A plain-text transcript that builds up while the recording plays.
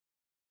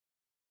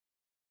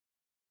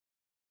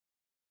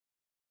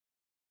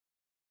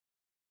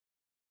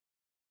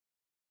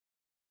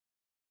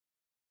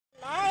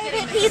Live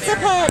at Pizza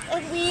Putt,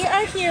 and we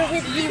are here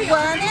with the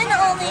one and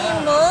only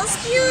most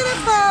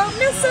beautiful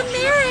Miss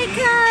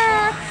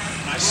America.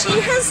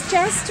 She has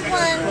just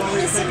won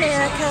Miss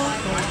America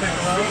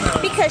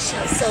because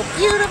she's so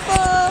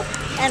beautiful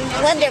and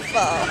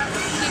wonderful.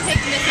 She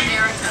picked Miss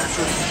America.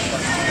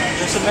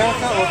 Miss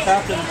America or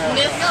Captain America?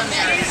 Miss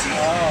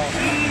America. Oh.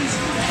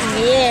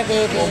 Yeah,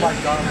 baby. Oh my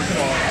God, look at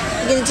all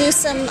that. I'm going to do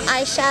some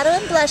eyeshadow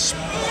and blush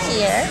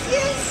here.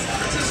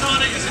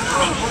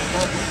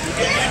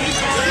 Can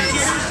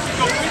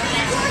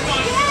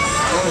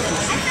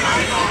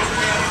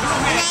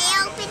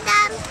I open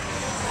them?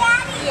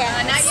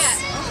 Yeah. Not yet.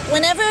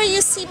 Whenever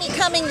you see me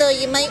coming, though,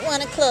 you might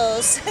want to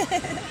close. Okay.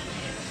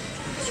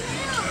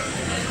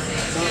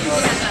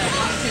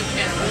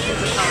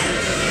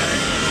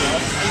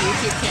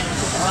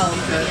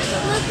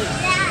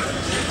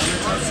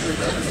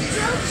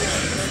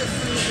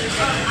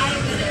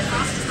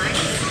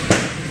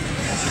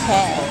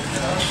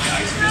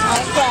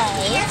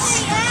 Alright.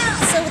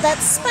 So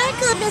that's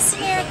sparkle, Miss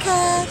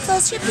America.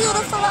 Close your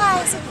beautiful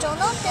eyes and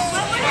don't open.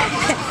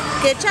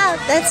 Good job.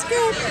 That's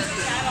good.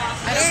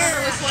 I don't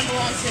remember which one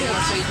belongs to who,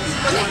 so you just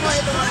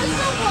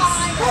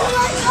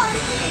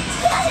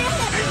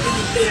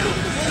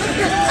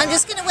I'm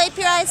just going to wipe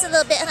your eyes a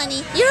little bit,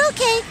 honey. You're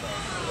okay.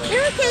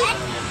 You're okay.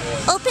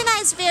 Open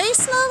eyes very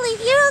slowly.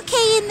 You're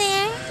okay in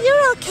there.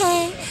 You're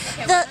okay.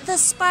 The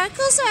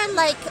sparkles are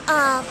like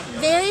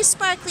very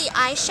sparkly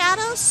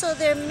eyeshadows, so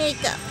they're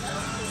makeup.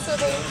 So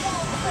they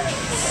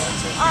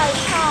I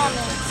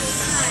promise.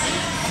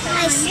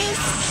 I see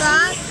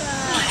sparkle.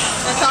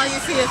 That's all you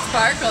see is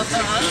sparkles,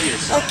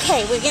 huh?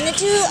 Okay, we're going to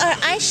do our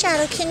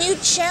eyeshadow. Can you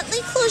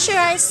gently close your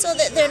eyes so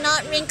that they're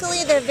not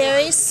wrinkly? They're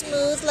very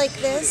smooth like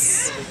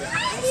this.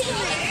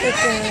 Good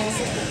girl.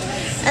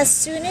 As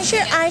soon as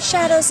your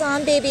eyeshadow's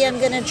on, baby, I'm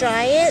going to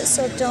dry it,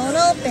 so don't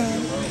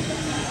open.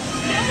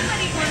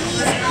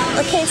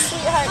 Okay,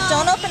 sweetheart,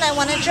 don't open. I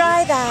want to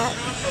dry that.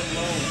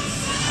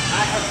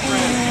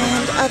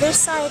 And other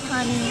side,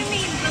 honey.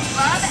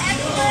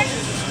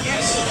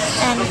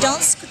 And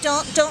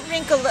don't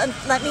wrinkle.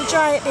 Let me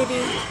dry it,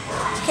 baby.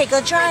 Okay,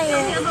 go dry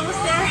it.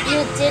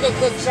 You did a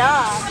good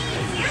job.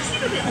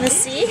 Wanna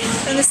see?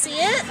 Wanna see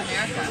it?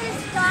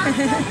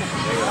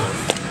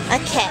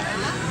 Okay.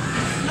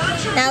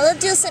 Now we'll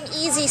do some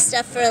easy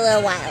stuff for a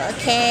little while,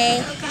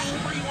 okay?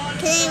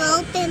 Can I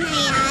open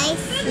my eyes?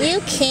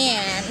 You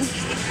can.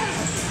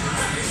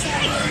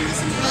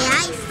 My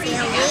eyes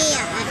feel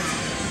weird.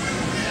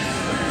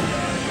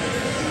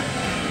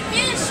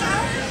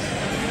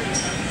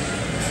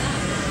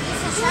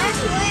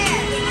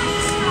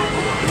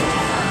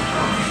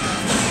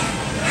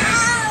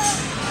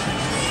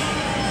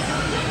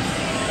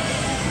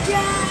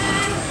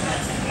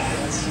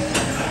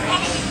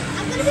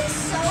 I'm gonna be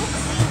so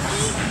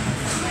creepy.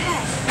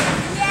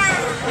 Yeah.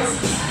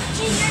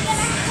 Gee, you're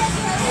gonna have to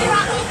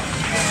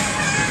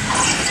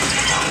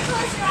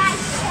close your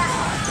eyes shut.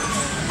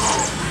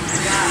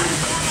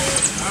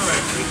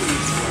 Alright,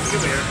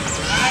 come here.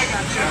 I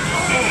got you.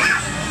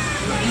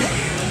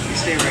 You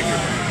stay right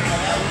here.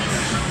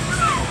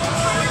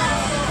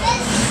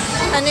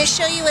 I'm going to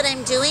show you what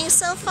I'm doing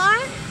so far.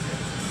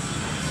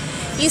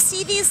 You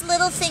see these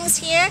little things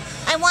here?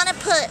 I want to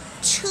put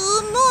 2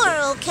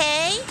 more,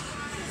 okay?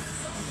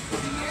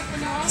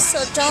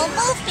 So don't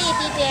move,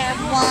 baby bear.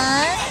 1,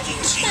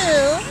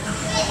 2.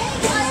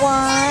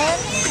 1,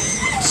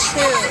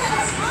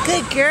 2.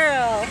 Good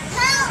girl.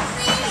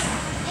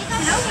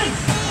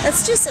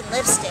 Let's do some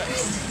lipstick.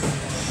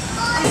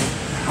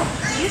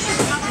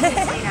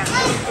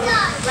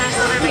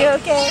 You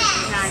okay?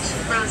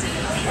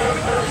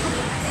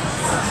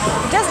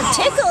 It doesn't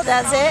tickle,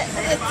 does it?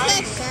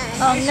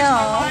 Oh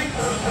no.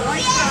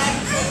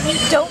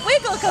 Don't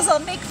wiggle because I'll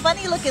make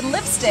funny looking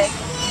lipstick.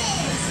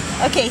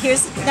 Okay,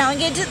 now I'm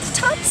going to do the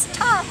tops.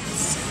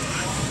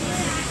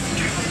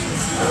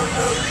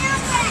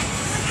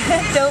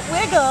 Don't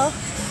wiggle.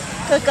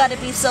 It's got to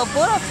be so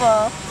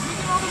beautiful.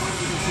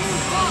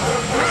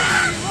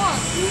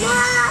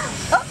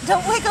 Oh,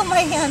 don't wiggle,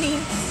 my honey.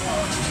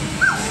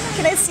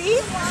 Can I see?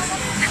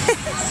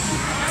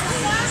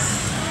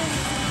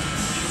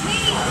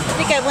 I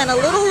think I went a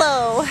little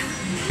low.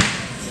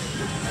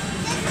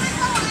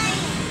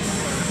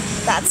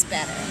 That's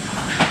better.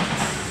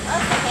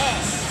 Okay.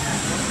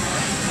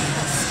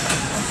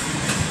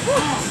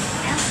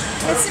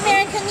 Miss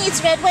America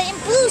needs red, white,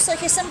 and blue, so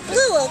here's some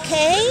blue,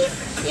 okay?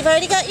 You've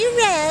already got your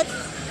red.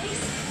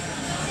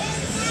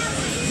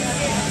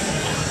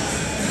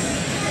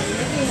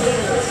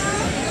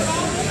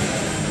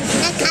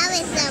 What color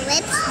is the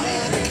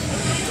lipstick?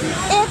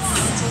 It's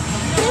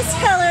this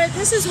color.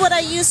 This is what I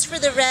used for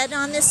the red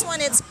on this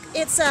one. It's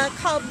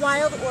called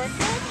Wild Orchid.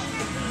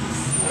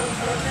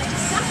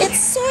 It's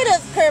sort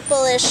of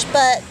purplish,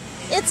 but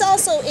it's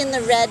also in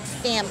the red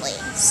family.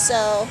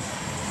 So,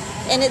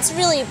 and it's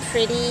really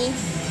pretty.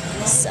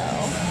 So,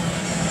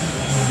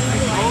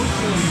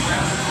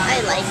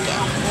 I like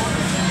it.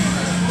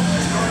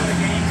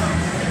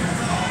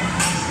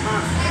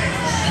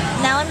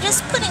 Now I'm just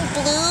just putting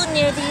blue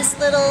near these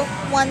little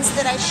ones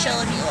that I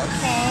showed you,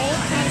 okay?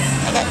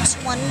 I got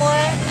one more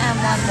and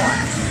one more.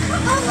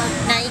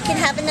 Now you can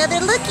have another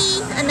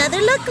looky,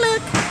 another look.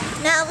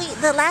 Now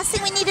the last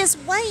thing we need is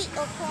white,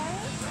 okay?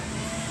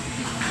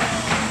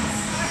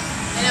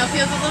 I know it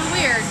feels a little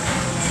weird.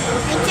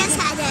 I just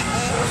had it.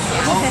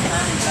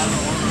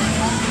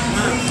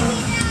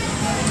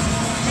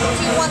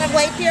 Do you want to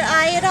wipe your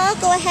eye at all?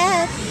 Go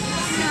ahead.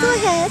 Go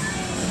ahead.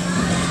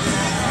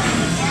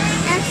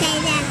 Okay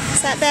then.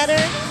 Is that better?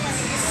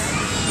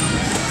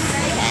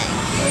 Okay.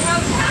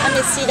 Let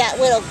me see that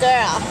little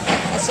girl.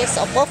 It's just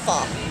so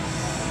beautiful.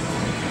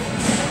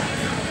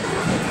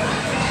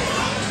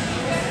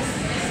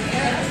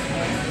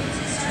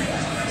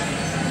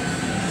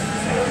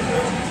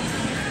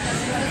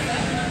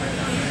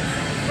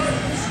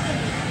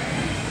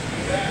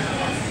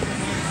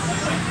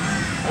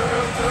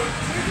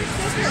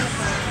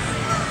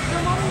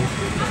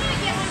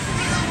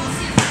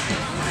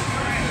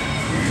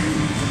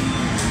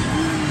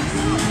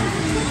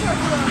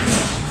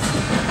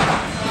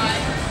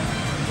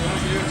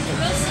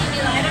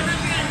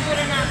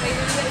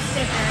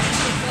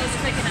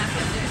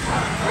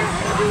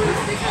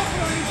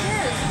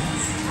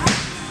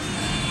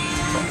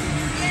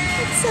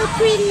 It's so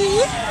pretty.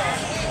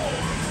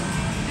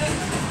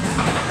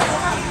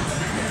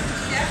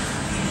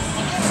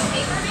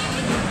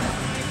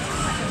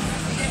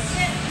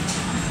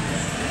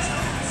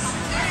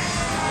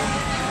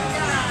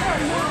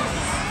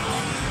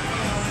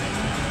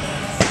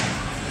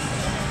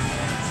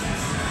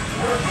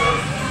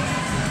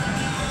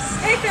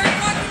 Hey, they're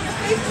talking to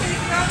face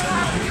painting. You're all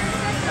happy.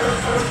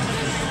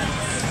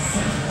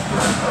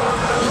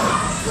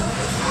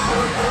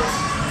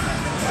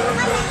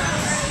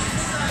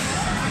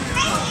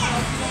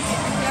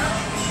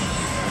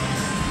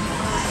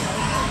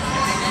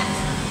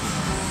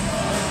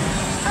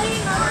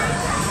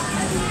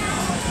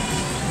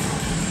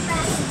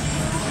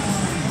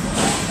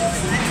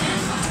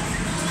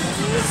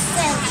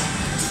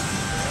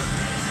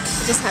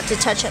 You just have to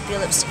touch up your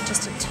lipstick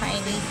just a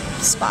tiny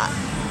spot.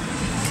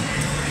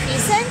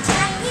 Present the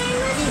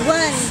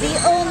one, the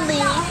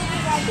only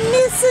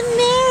Miss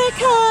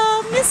America.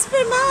 Miss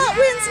Vermont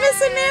wins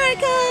Miss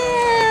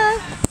America.